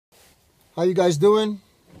How you guys doing?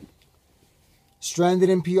 Stranded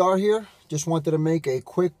in PR here. Just wanted to make a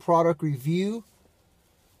quick product review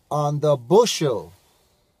on the Bushnell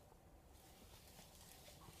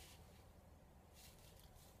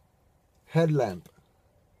Headlamp.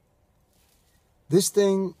 This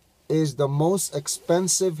thing is the most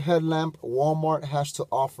expensive headlamp Walmart has to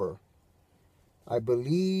offer. I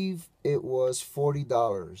believe it was $40,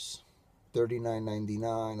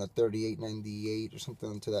 $39.99 or $38.98 or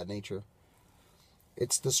something to that nature.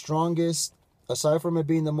 It's the strongest, aside from it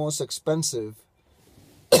being the most expensive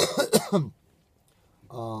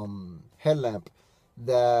headlamp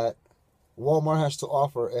that Walmart has to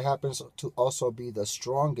offer. It happens to also be the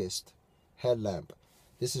strongest headlamp.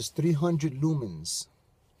 This is 300 lumins,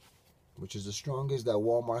 which is the strongest that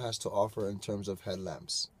Walmart has to offer in terms of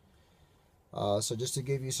headlamps. So just to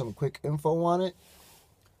give you some quick info on it,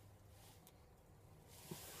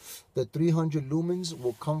 the 300 lumens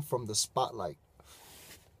will come from the spotlight.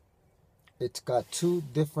 It's got two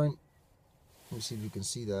different, let me see if you can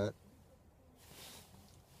see that.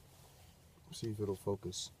 See if it'll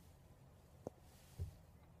focus.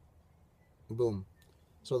 Boom.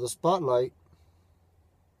 So the spotlight,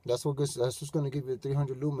 that's what's going to give you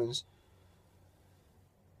 300 lumens.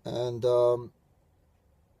 And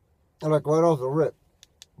like right off the rip,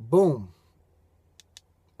 boom.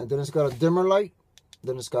 And then it's got a dimmer light.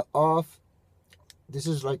 Then it's got off. This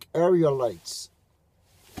is like area lights.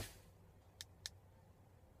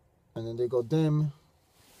 And then they go dim.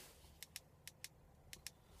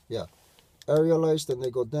 Yeah. Area lights, then they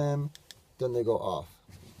go dim, then they go off.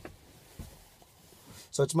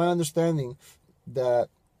 So it's my understanding that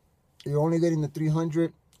you're only getting the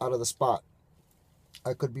 300 out of the spot.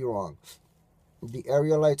 I could be wrong. The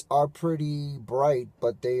area lights are pretty bright,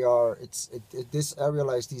 but they are, this area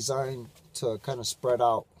light's designed to kind of spread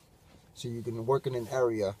out so you can work in an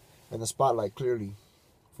area, and the spotlight clearly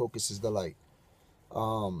focuses the light.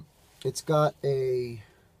 It's got a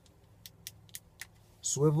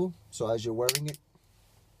swivel, so as you're wearing it,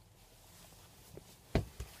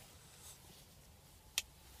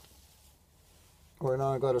 right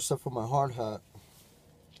now I got it set for my hard hat.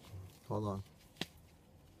 Hold on.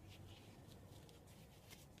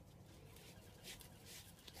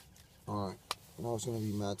 Alright, now it's going to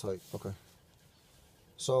be mad tight. Okay.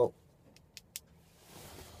 So,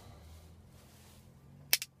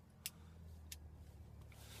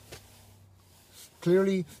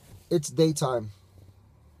 clearly it's daytime,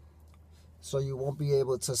 so you won't be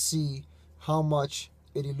able to see how much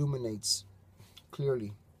it illuminates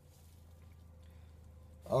clearly.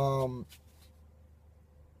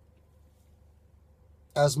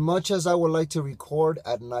 As much as I would like to record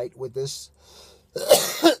at night with this,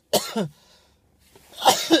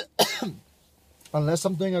 unless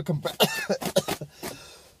I'm doing a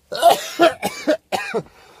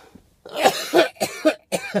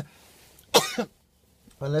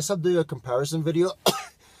comparison video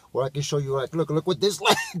where I can show you, like, look what this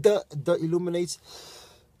light the illuminates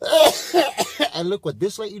and look what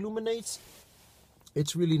this light illuminates.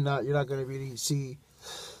 It's really not, you're not going to really see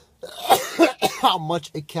how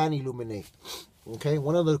much it can illuminate. Okay,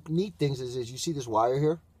 one of the neat things is you see this wire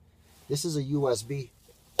here. This is a USB.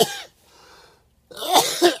 It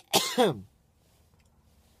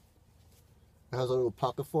has a little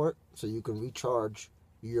pocket for it, so you can recharge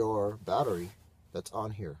your battery that's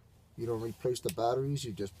on here. You don't replace the batteries,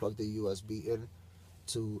 you just plug the USB in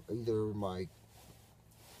to either one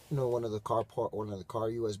of the car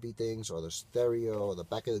USB things, or the stereo, or the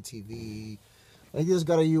back of the TV. And you just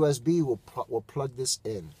got a USB, we'll plug this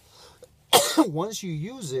in. Once you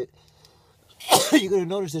use it, you're gonna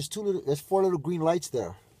notice there's 4 little green lights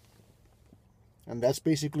there, and that's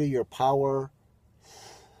basically your power.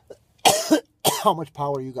 How much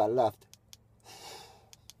power you got left.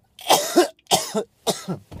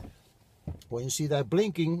 When you see that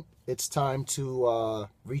blinking, it's time to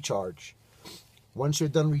recharge. Once you're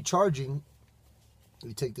done recharging,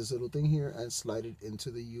 you take this little thing here and slide it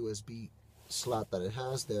into the USB slot that it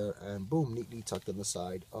has there, and boom, neatly tucked on the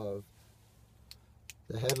side of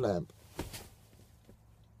the headlamp.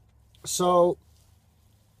 So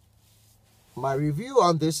my review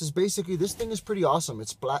on this is basically, this thing is pretty awesome.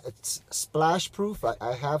 It's splash proof.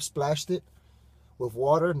 I have splashed it with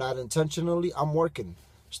water, not intentionally. I'm working.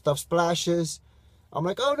 Stuff splashes. I'm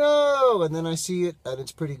like, oh no, and then I see it and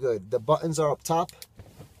it's pretty good. The buttons are up top.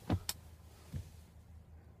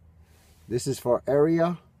 This is for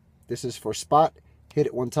area. This is for spot. Hit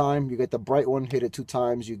it 1 time, you get the bright one. Hit it 2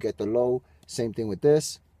 times, you get the low. Same thing with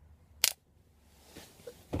this.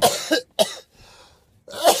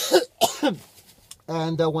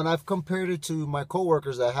 And when I've compared it to my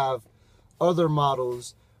coworkers that have other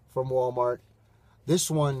models from Walmart.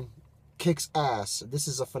 This one kicks ass. This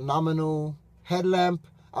is a phenomenal headlamp.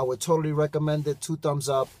 I would totally recommend it. 2 thumbs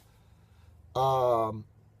up.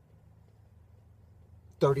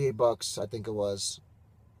 38 bucks, I think it was.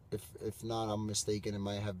 If not, I'm mistaken. It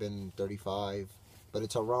might have been 35, but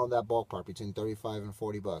it's around that ballpark, between 35 and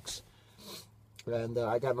 40 bucks. And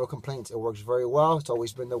I got no complaints. It works very well. It's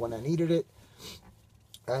always been there when I needed it,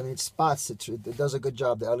 and it spots it. It does a good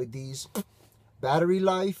job. The LEDs, battery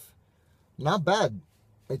life, not bad.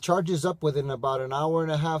 It charges up within about an hour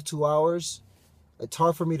and a half, 2 hours. It's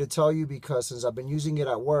hard for me to tell you because since I've been using it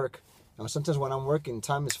at work, and sometimes when I'm working,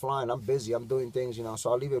 time is flying. I'm busy. I'm doing things, you know.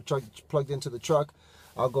 So I'll leave it plugged into the truck.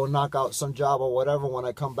 I'll go knock out some job or whatever. When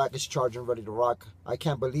I come back, it's charging, ready to rock. I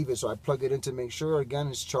can't believe it, so I plug it in to make sure. Again,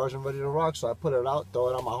 it's charging, ready to rock. So I put it out, throw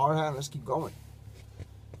it on my hard hat, and let's keep going.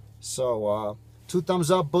 So 2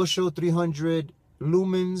 thumbs up, Bushnell 300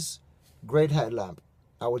 lumins, great headlamp.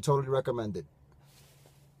 I would totally recommend it.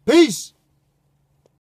 Peace!